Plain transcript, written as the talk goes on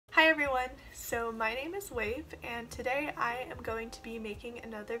So my name is Wave, and today I am going to be making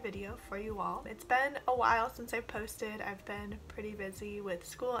another video for you all. It's been a while since I've posted. I've been pretty busy with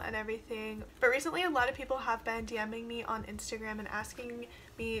school and everything, but recently a lot of people have been DMing me on Instagram and asking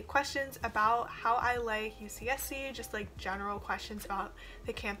me questions about how I like UCSC, just like general questions about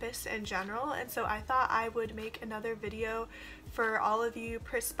the campus in general, and so I thought I would make another video for all of you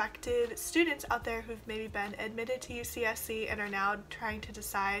prospective students out there who've maybe been admitted to UCSC and are now trying to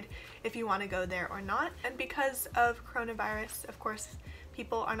decide if you want to go there or not. And because of coronavirus, of course,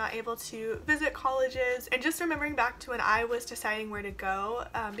 people are not able to visit colleges, and just remembering back to when I was deciding where to go,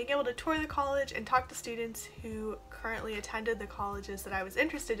 being able to tour the college and talk to students who currently attended the colleges that I was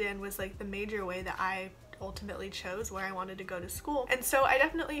interested in was like the major way that I ultimately chose where I wanted to go to school. And so I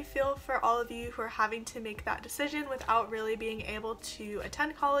definitely feel for all of you who are having to make that decision without really being able to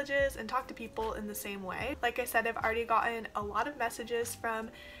attend colleges and talk to people in the same way. Like I said, I've already gotten a lot of messages from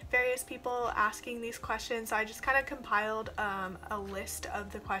various people asking these questions, so I just kind of compiled a list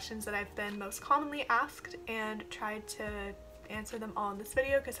of the questions that I've been most commonly asked and tried to answer them all in this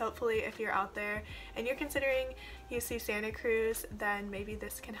video, because hopefully if you're out there and you're considering UC Santa Cruz, then maybe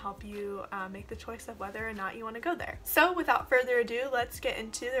this can help you make the choice of whether or not you want to go there. So without further ado, let's get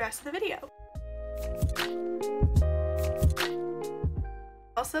into the rest of the video.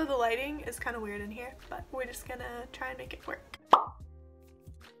 Also, the lighting is kind of weird in here, but we're just gonna try and make it work.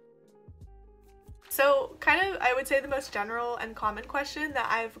 So kind of, I would say the most general and common question that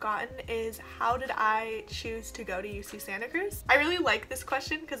I've gotten is, how did I choose to go to UC Santa Cruz? I really like this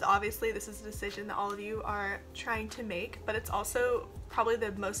question because obviously this is a decision that all of you are trying to make, but it's also probably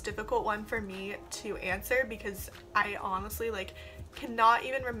the most difficult one for me to answer because I honestly cannot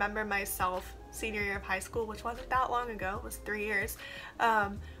even remember myself senior year of high school, which wasn't that long ago, it was 3 years.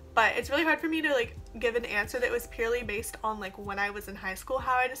 But it's really hard for me to give an answer that was purely based on when I was in high school,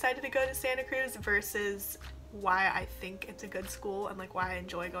 how I decided to go to Santa Cruz versus why I think it's a good school and why I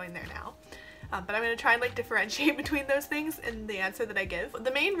enjoy going there now. But I'm going to try and differentiate between those things in the answer that I give.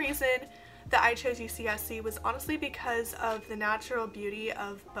 The main reason that I chose UCSC was honestly because of the natural beauty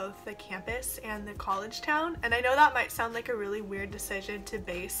of both the campus and the college town. And I know that might sound like a really weird decision to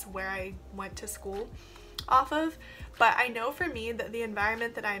base where I went to school off of, but I know for me that the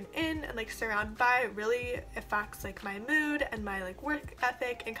environment that I'm in and surrounded by really affects my mood and my work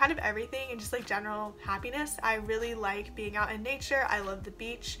ethic and kind of everything, and just general happiness. I really like being out in nature. I love the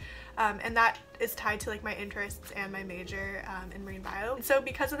beach, and that is tied to my interests and my major in marine bio. And so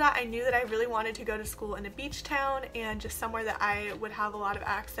because of that, I knew that I really wanted to go to school in a beach town and just somewhere that I would have a lot of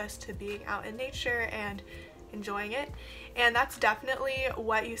access to being out in nature and enjoying it. And that's definitely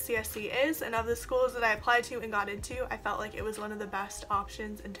what UCSC is, and of the schools that I applied to and got into, I felt like it was one of the best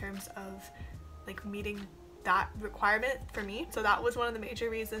options in terms of meeting that requirement for me. So that was one of the major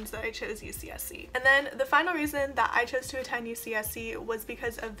reasons that I chose UCSC. And then the final reason that I chose to attend UCSC was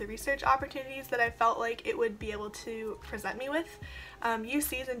because of the research opportunities that I felt like it would be able to present me with.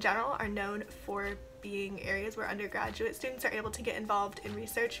 UCs in general are known for being areas where undergraduate students are able to get involved in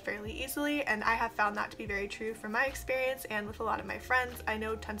research fairly easily, and I have found that to be very true from my experience and with a lot of my friends. I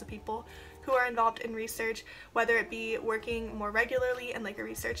know tons of people who are involved in research, whether it be working more regularly in a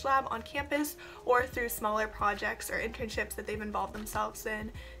research lab on campus or through smaller projects or internships that they've involved themselves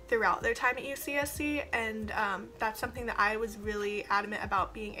in throughout their time at UCSC, and that's something that I was really adamant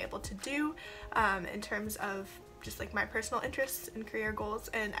about being able to do in terms of just my personal interests and career goals,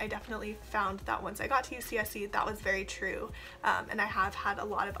 and I definitely found that once I got to UCSC that was very true, and I have had a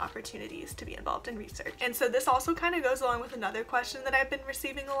lot of opportunities to be involved in research. And so this also kind of goes along with another question that I've been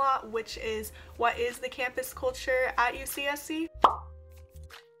receiving a lot, which is, what is the campus culture at UCSC?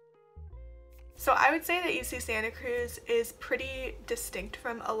 So I would say that UC Santa Cruz is pretty distinct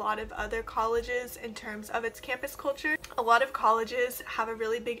from a lot of other colleges in terms of its campus culture. A lot of colleges have a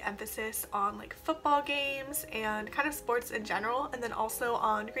really big emphasis on football games and kind of sports in general, and then also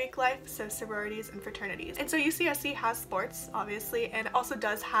on Greek life, so sororities and fraternities. And so UCSC has sports, obviously, and it also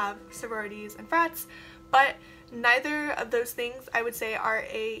does have sororities and frats, but neither of those things, I would say, are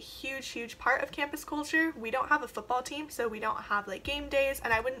a huge part of campus culture. We don't have a football team, so we don't have game days,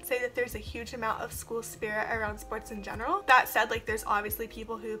 and I wouldn't say that there's a huge amount of school spirit around sports in general. That said, there's obviously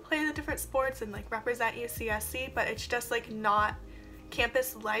people who play the different sports and represent UCSC, but it's just not,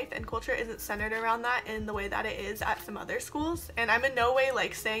 campus life and culture isn't centered around that in the way that it is at some other schools. And I'm in no way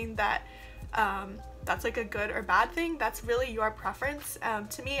saying that that's a good or bad thing. That's really your preference.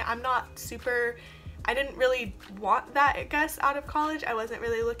 To me, I'm not super I didn't really want that, I guess, out of college. I wasn't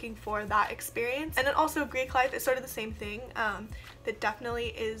really looking for that experience. And then also Greek life is sort of the same thing. That definitely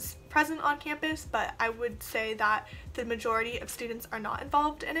is present on campus, but I would say that the majority of students are not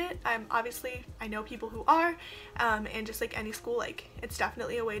involved in it. Obviously, I know people who are, and just like any school, like it's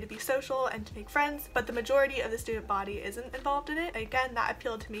definitely a way to be social and to make friends, but the majority of the student body isn't involved in it. Again, that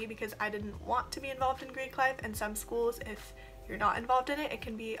appealed to me because I didn't want to be involved in Greek life, and some schools, if you're not involved in it, it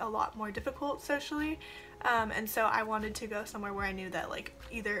can be a lot more difficult socially, and so I wanted to go somewhere where I knew that like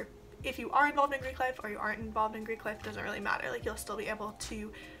either if you are involved in Greek life or you aren't involved in Greek life, it doesn't really matter. Like you'll still be able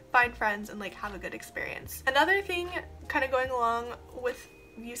to find friends and like have a good experience. Another thing kind of going along with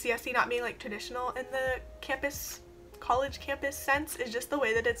UCSC not being like traditional in the college campus sense is just the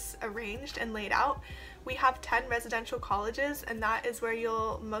way that it's arranged and laid out. We have 10 residential colleges, and that is where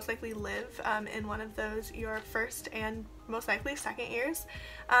you'll most likely live in one of those your first and most likely second years.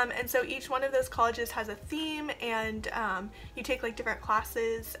 And so each one of those colleges has a theme, and you take like different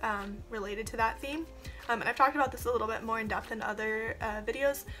classes related to that theme. And I've talked about this a little bit more in depth in other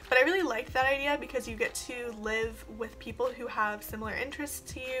videos, but I really liked that idea because you get to live with people who have similar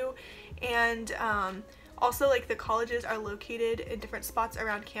interests to you, and also, like, the colleges are located in different spots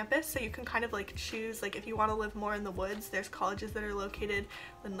around campus, so you can kind of like choose, like, if you want to live more in the woods, there's colleges that are located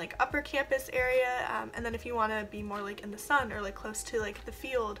in like upper campus area, and then if you want to be more like in the sun or like close to like the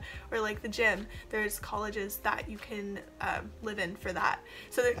field or like the gym, there's colleges that you can live in for that.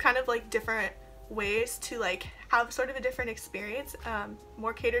 So they're kind of like different ways to like have sort of a different experience,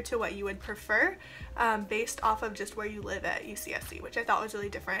 more catered to what you would prefer, based off of just where you live at UCSC, which I thought was really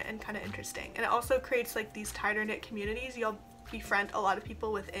different and kind of interesting. And it also creates like these tighter knit communities. You'll befriend a lot of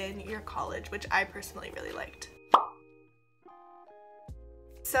people within your college, which I personally really liked.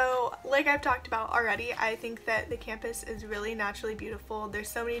 So like I've talked about already, I think that the campus is really naturally beautiful. There's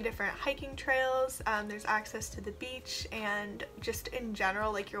so many different hiking trails, there's access to the beach, and just in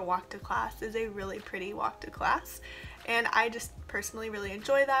general, like your walk to class is a really pretty walk to class. And I just personally really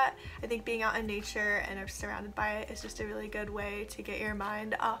enjoy that. I think being out in nature and are surrounded by it is just a really good way to get your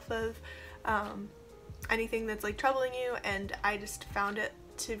mind off of anything that's like troubling you, and I just found it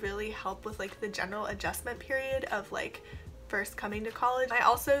to really help with like the general adjustment period of like first coming to college. I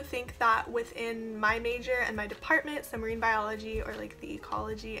also think that within my major and my department, so marine biology or like the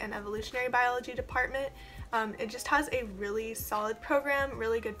ecology and evolutionary biology department, it just has a really solid program,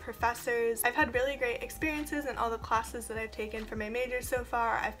 really good professors. I've had really great experiences in all the classes that I've taken for my major so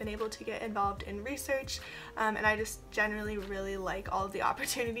far. I've been able to get involved in research, and I just generally really like all of the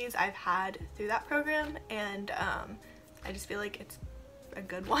opportunities I've had through that program, and I just feel like it's a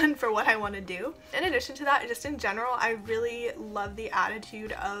good one for what I want to do. In addition to that, just in general, I really love the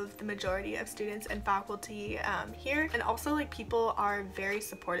attitude of the majority of students and faculty here, and also like people are very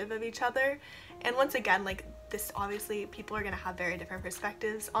supportive of each other. And once again, like this, obviously people are gonna have very different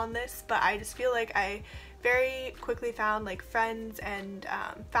perspectives on this, but I just feel like I very quickly found like friends and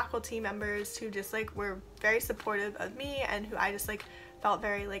faculty members who just like were very supportive of me and who I just like felt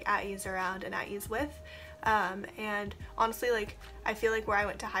very like at ease around and at ease with. And honestly, like I feel like where I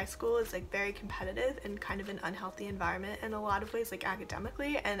went to high school is like very competitive and kind of an unhealthy environment in a lot of ways, like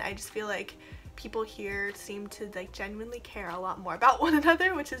academically, and I just feel like people here seem to like genuinely care a lot more about one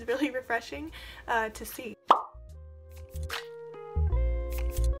another, which is really refreshing to see.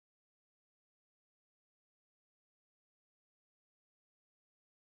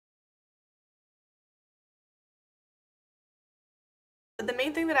 The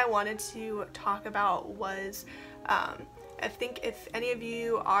main thing that I wanted to talk about was I think if any of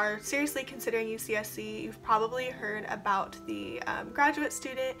you are seriously considering UCSC, you've probably heard about the graduate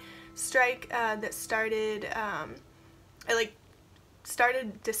student strike that started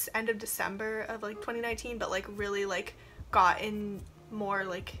end of December of like 2019, but like really like got in more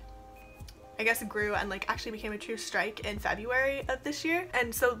like, I guess, grew and like actually became a true strike in February of this year.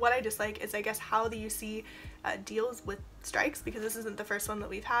 And so what I dislike is, I guess, how the UC deals with strikes, because this isn't the first one that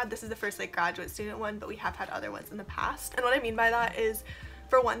we've had. This is the first like graduate student one, but we have had other ones in the past. And what I mean by that is,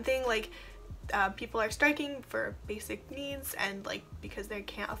 for one thing, like people are striking for basic needs and like because they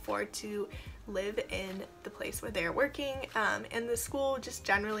can't afford to live in the place where they're working, and the school just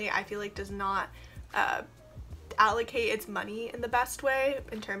generally, I feel like, does not allocate its money in the best way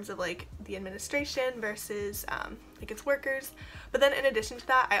in terms of like the administration versus like its workers. But then in addition to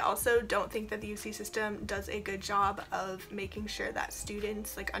that, I also don't think that the UC system does a good job of making sure that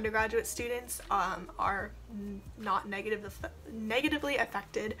students, like undergraduate students, are not negatively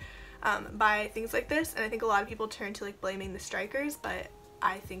affected by things like this. And I think a lot of people turn to like blaming the strikers, but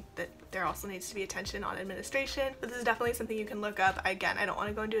I think that there also needs to be attention on administration. But this is definitely something you can look up. Again, I don't want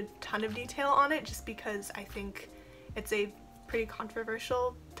to go into a ton of detail on it just because I think it's a pretty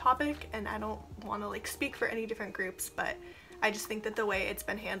controversial topic and I don't want to like speak for any different groups, but I just think that the way it's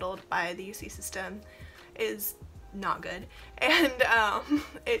been handled by the UC system is not good, and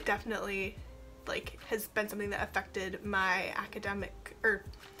it definitely like has been something that affected my academic, or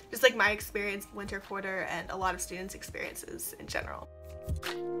just like my experience winter quarter and a lot of students' experiences in general.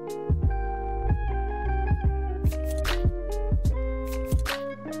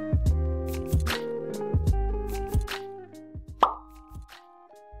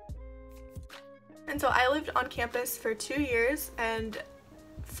 And so I lived on campus for 2 years, and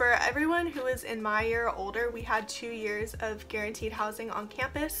for everyone who was in my year or older, we had 2 years of guaranteed housing on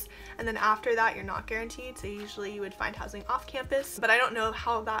campus, and then after that you're not guaranteed, so usually you would find housing off campus. But I don't know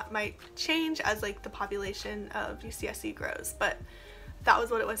how that might change as like the population of UCSC grows, but that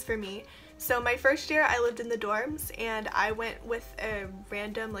was what it was for me. So my first year I lived in the dorms, and I went with a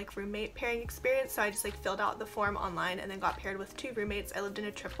random like roommate pairing experience. So I just like filled out the form online and then got paired with 2 roommates. I lived in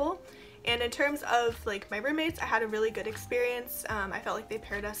a triple. And in terms of like my roommates, I had a really good experience. I felt like they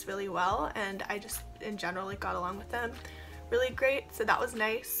paired us really well, and I just in general like got along with them really great, so that was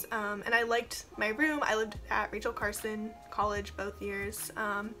nice. And I liked my room. I lived at Rachel Carson College both years,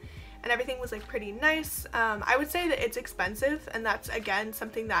 and everything was like pretty nice. I would say that it's expensive, and that's again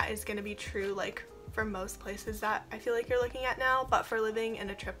something that is going to be true like for most places that I feel like you're looking at now, but for living in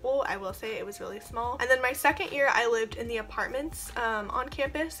a triple, I will say it was really small. And then my second year I lived in the apartments on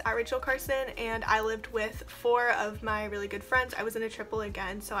campus at Rachel Carson, and I lived with 4 of my really good friends. I was in a triple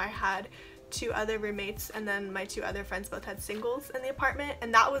again, so I had 2 other roommates, and then my 2 other friends both had singles in the apartment,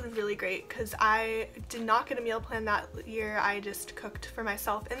 and that was really great because I did not get a meal plan that year. I just cooked for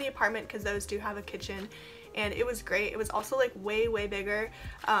myself in the apartment because those do have a kitchen, and it was great. It was also like way bigger,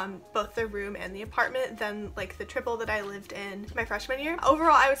 both the room and the apartment, than like the triple that I lived in my freshman year.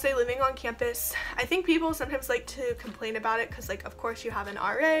 Overall, I would say living on campus, I think people sometimes like to complain about it because like of course you have an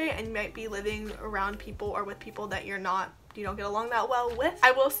RA and you might be living around people or with people that you don't get along that well with.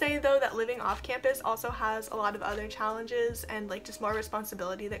 I will say though that living off campus also has a lot of other challenges and like just more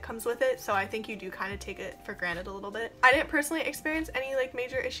responsibility that comes with it, so I think you do kind of take it for granted a little bit. I didn't personally experience any like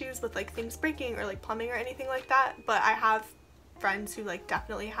major issues with like things breaking or like plumbing or anything like that, but I have friends who like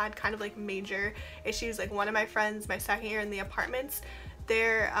definitely had kind of like major issues. Like one of my friends, my second year in the apartments,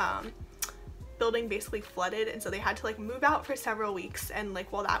 their building basically flooded, and so they had to like move out for several weeks, and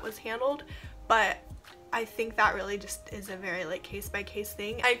like while that was handled, but I think that really just is a very like case-by-case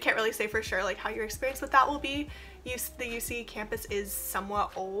thing. I can't really say for sure like how your experience with that will be. The UC campus is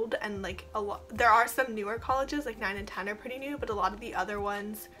somewhat old, and like there are some newer colleges, like 9 and 10 are pretty new, but a lot of the other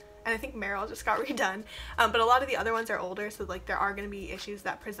ones, and I think Merrill just got redone, but a lot of the other ones are older, so like there are going to be issues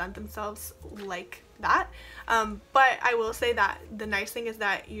that present themselves like that. But I will say that the nice thing is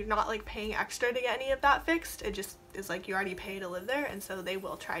that you're not like paying extra to get any of that fixed. It just is like you already pay to live there, and so they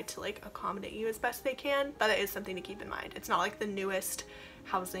will try to like accommodate you as best they can, but it is something to keep in mind. It's not like the newest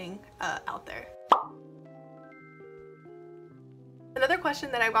housing out there. Another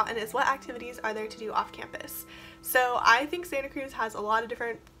question that I've gotten is what activities are there to do off campus? So I think Santa Cruz has a lot of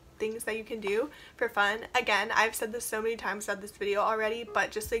different things that you can do for fun. Again, I've said this so many times throughout this video already, but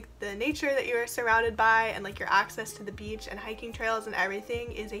just like the nature that you're surrounded by and like your access to the beach and hiking trails and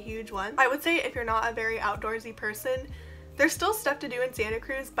everything is a huge one. I would say if you're not a very outdoorsy person, there's still stuff to do in Santa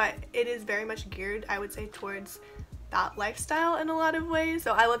Cruz, but it is very much geared, I would say, towards that lifestyle in a lot of ways.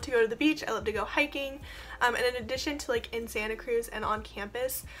 So I love to go to the beach, I love to go hiking, and in addition to like in Santa Cruz and on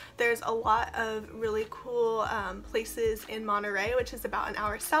campus, there's a lot of really cool places in Monterey, which is about an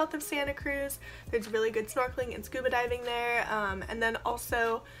hour south of Santa Cruz. There's really good snorkeling and scuba diving there, and then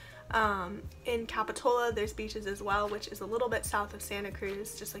also in Capitola there's beaches as well, which is a little bit south of Santa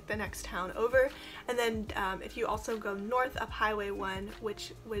Cruz, just like the next town over. And then if you also go north up Highway 1,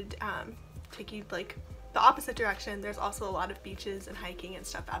 which would take you like the opposite direction, there's also a lot of beaches and hiking and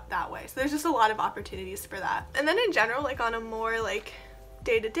stuff up that way. So there's just a lot of opportunities for that. And then in general, like on a more like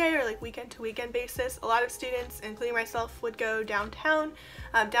day-to-day or like weekend-to-weekend basis, a lot of students, including myself, would go downtown.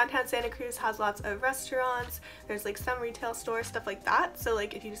 Downtown Santa Cruz has lots of restaurants, there's like some retail stores, stuff like that. So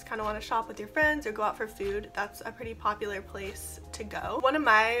like if you just kind of want to shop with your friends or go out for food, that's a pretty popular place to go. One of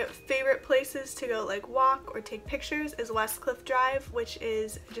my favorite places to go like walk or take pictures is West Cliff Drive, which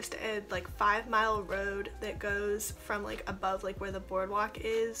is just a like 5-mile road that goes from like above like where the boardwalk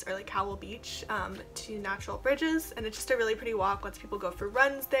is, or like Howell Beach, to Natural Bridges, and it's just a really pretty walk. Lots of people go for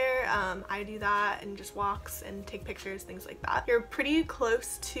runs there. I do that and just walks and take pictures, things like that. You're pretty close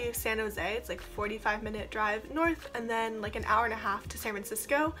close to San Jose. It's like 45-minute drive north and then like an hour and a half to San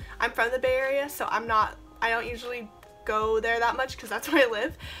Francisco. I'm from the Bay Area, so I don't usually go there that much because that's where I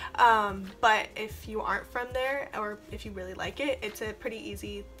live, but if you aren't from there or if you really like it, it's a pretty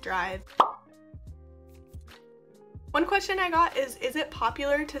easy drive. One question I got is it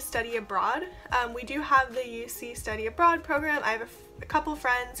popular to study abroad? We do have the UC Study Abroad program. I have a couple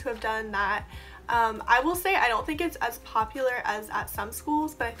friends who have done that. I will say I don't think it's as popular as at some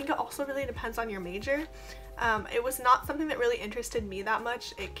schools, but I think it also really depends on your major. It was not something that really interested me that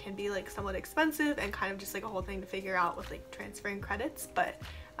much. It can be like somewhat expensive and kind of just like a whole thing to figure out with like transferring credits, but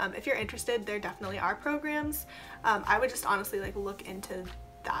if you're interested, there definitely are programs. I would just honestly like look into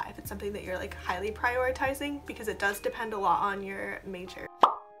that if it's something that you're like highly prioritizing, because it does depend a lot on your major.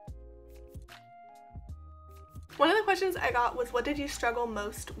 One of the questions I got was, what did you struggle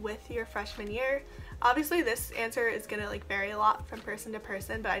most with your freshman year? Obviously this answer is gonna like vary a lot from person to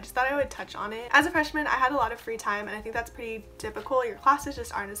person, but I just thought I would touch on it. As a freshman, I had a lot of free time, and I think that's pretty typical. Your classes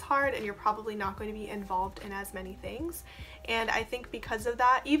just aren't as hard and you're probably not going to be involved in as many things. And I think because of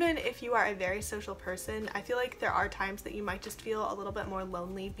that, even if you are a very social person, I feel like there are times that you might just feel a little bit more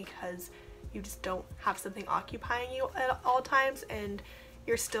lonely because you just don't have something occupying you at all times, and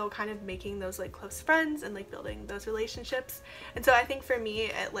you're still kind of making those like close friends and like building those relationships. And so I think for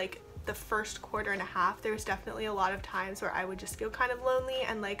me, at like the first quarter and a half, there was definitely a lot of times where I would just feel kind of lonely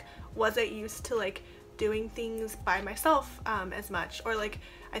and like wasn't used to like doing things by myself as much, or like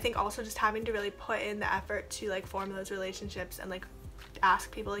I think also just having to really put in the effort to like form those relationships and like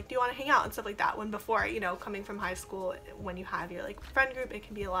ask people like, do you want to hang out and stuff like that, when before, you know, coming from high school, when you have your like friend group, it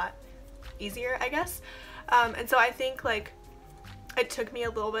can be a lot easier, I guess. And so I think like it took me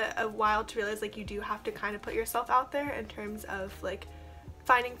a while to realize like you do have to kind of put yourself out there in terms of like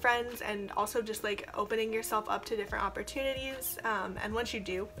finding friends and also just like opening yourself up to different opportunities, and once you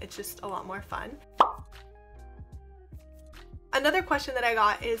do, it's just a lot more fun. Another question that I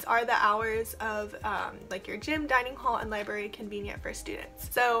got is, are the hours of like your gym, dining hall, and library convenient for students?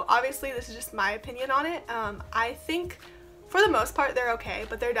 So obviously this is just my opinion on it. I think for the most part they're okay,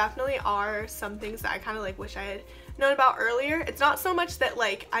 but there definitely are some things that I kind of like wish I had known about earlier. It's not so much that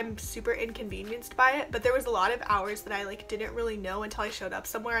like I'm super inconvenienced by it, but there was a lot of hours that I like didn't really know until I showed up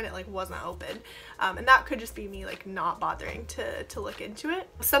somewhere and it like wasn't open, and that could just be me like not bothering to look into it.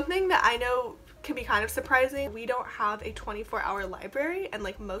 Something that I know can be kind of surprising, we don't have a 24-hour library, and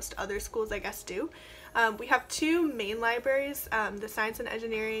like most other schools I guess do. We have two main libraries, the Science and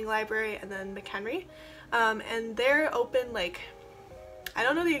Engineering Library and then McHenry, and they're open like, I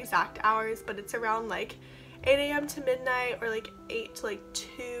don't know the exact hours, but it's around like 8 a.m. to midnight, or like 8 to like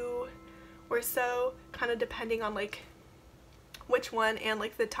 2 or so, kind of depending on like which one and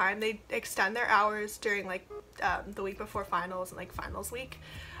like the time. They extend their hours during like the week before finals and like finals week.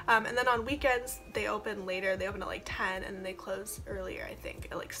 And then on weekends they open later. They open at like 10 and then they close earlier, I think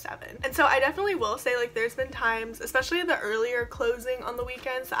at like 7. And so I definitely will say like there's been times, especially the earlier closing on the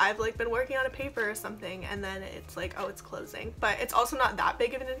weekends, I've like been working on a paper or something and then it's like, oh, it's closing. But it's also not that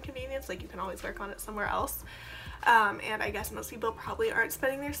big of an inconvenience, like you can always work on it somewhere else. And I guess most people probably aren't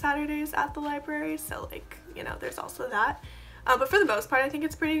spending their Saturdays at the library, so like, you know, there's also that. But for the most part, I think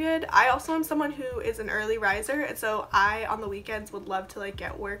it's pretty good. I also am someone who is an early riser, and so I, on the weekends, would love to like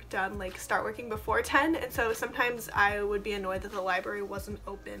get work done, like start working before 10, and so sometimes I would be annoyed that the library wasn't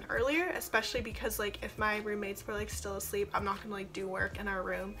open earlier, especially because like if my roommates were like still asleep, I'm not gonna like do work in our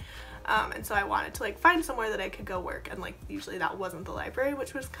room. And so I wanted to like find somewhere that I could go work, and like usually that wasn't the library,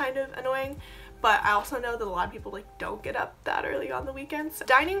 which was kind of annoying. But I also know that a lot of people like don't get up that early on the weekends.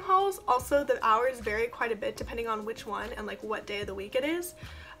 Dining halls, also the hours vary quite a bit depending on which one and like what day of the week it is.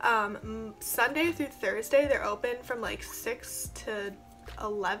 Sunday through Thursday they're open from like 6 to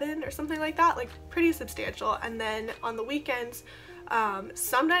 11 or something like that, like pretty substantial. And then on the weekends,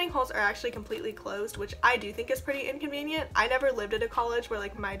 some dining halls are actually completely closed, which I do think is pretty inconvenient. I never lived at a college where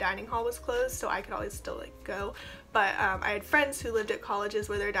like my dining hall was closed, so I could always still like go, but I had friends who lived at colleges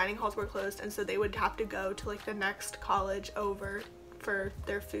where their dining halls were closed, and so they would have to go to like the next college over for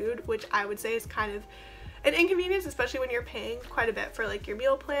their food, which I would say is kind of an inconvenience, especially when you're paying quite a bit for like your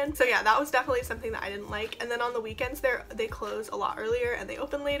meal plan. So yeah, that was definitely something that I didn't like. And then on the weekends they close a lot earlier and they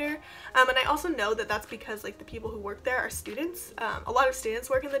open later. And I also know that that's because like the people who work there are students. A lot of students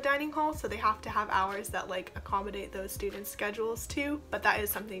work in the dining hall, so they have to have hours that like accommodate those students' schedules too, but that is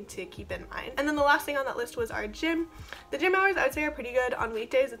something to keep in mind. And then the last thing on that list was our gym. The gym hours I would say are pretty good. On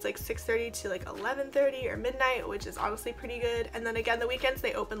weekdays it's like 6:30 to like 11:30 or midnight, which is honestly pretty good. And then again, the weekends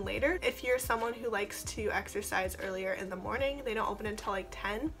they open later. If you're someone who likes to exercise earlier in the morning, they don't open until like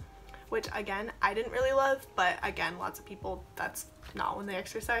 10, which again, I didn't really love, but again, lots of people, that's not when they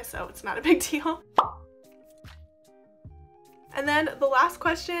exercise, so it's not a big deal. And then the last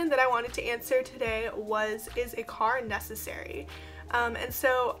question that I wanted to answer today was, is a car necessary? And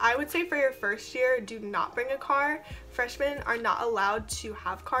so I would say for your first year, do not bring a car. Freshmen are not allowed to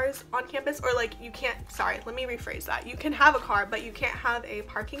have cars on campus, or like you can't, sorry, let me rephrase that. You can have a car, but you can't have a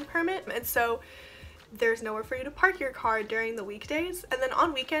parking permit. And so there's nowhere for you to park your car during the weekdays. And then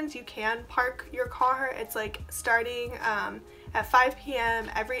on weekends, you can park your car. It's like starting at 5 p.m.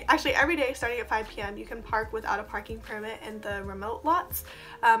 every day starting at 5 p.m. you can park without a parking permit in the remote lots.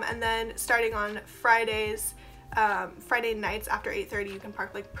 And then starting on Fridays, Friday nights after 8:30, you can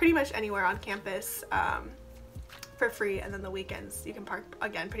park like pretty much anywhere on campus for free, and then the weekends you can park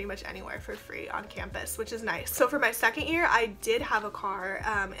again pretty much anywhere for free on campus, which is nice. So for my second year, I did have a car,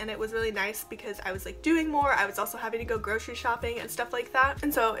 and it was really nice because I was like doing more. I was also having to go grocery shopping and stuff like that,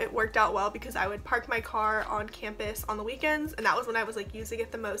 and so it worked out well because I would park my car on campus on the weekends, and that was when I was like using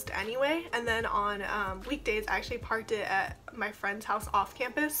it the most anyway. And then on weekdays, I actually parked it at my friend's house off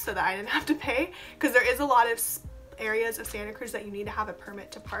campus so that I didn't have to pay, because there is a lot of areas of Santa Cruz that you need to have a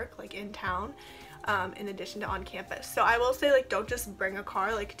permit to park, like in town, in addition to on campus. So I will say, like, don't just bring a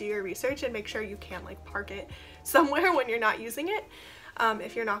car, like do your research and make sure you can like park it somewhere when you're not using it,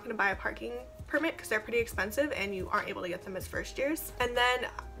 if you're not going to buy a parking permit, because they're pretty expensive and you aren't able to get them as first years. And then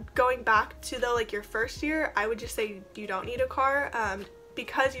going back to the like your first year, I would just say you don't need a car,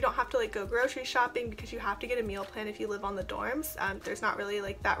 because you don't have to like go grocery shopping, because you have to get a meal plan if you live on the dorms. There's not really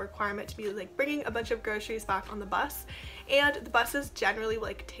like that requirement to be like bringing a bunch of groceries back on the bus, and the buses generally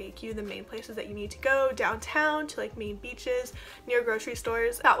like take you the main places that you need to go, downtown to like main beaches, near grocery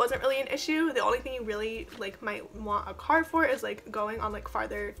stores. That wasn't really an issue. The only thing you really like might want a car for is like going on like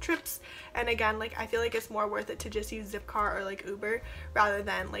farther trips, and again, like I feel like it's more worth it to just use Zipcar or like Uber rather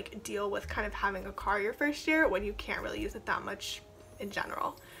than like deal with kind of having a car your first year when you can't really use it that much in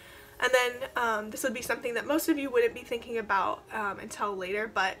general. And then this would be something that most of you wouldn't be thinking about until later,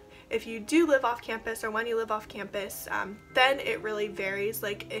 but if you do live off campus, or when you live off campus, then it really varies.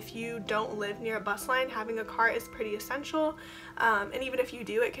 Like if you don't live near a bus line, having a car is pretty essential, and even if you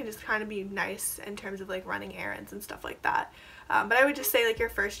do, it can just kind of be nice in terms of like running errands and stuff like that. But I would just say like your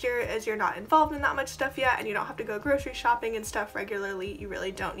first year, as you're not involved in that much stuff yet and you don't have to go grocery shopping and stuff regularly, you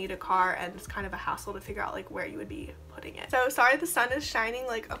really don't need a car, and it's kind of a hassle to figure out like where you would be putting it. So sorry the sun is shining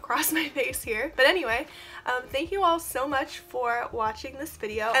like across my face here, but anyway, thank you all so much for watching this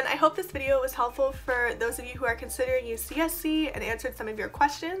video, and I hope this video was helpful for those of you who are considering UCSC and answered some of your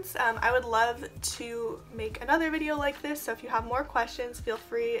questions. I would love to make another video like this, so if you have more questions, feel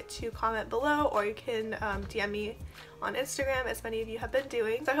free to comment below, or you can DM me on Instagram, as many of you have been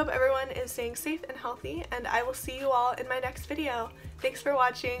doing. So I hope everyone is staying safe and healthy, and I will see you all in my next video. Thanks for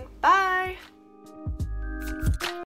watching. Bye!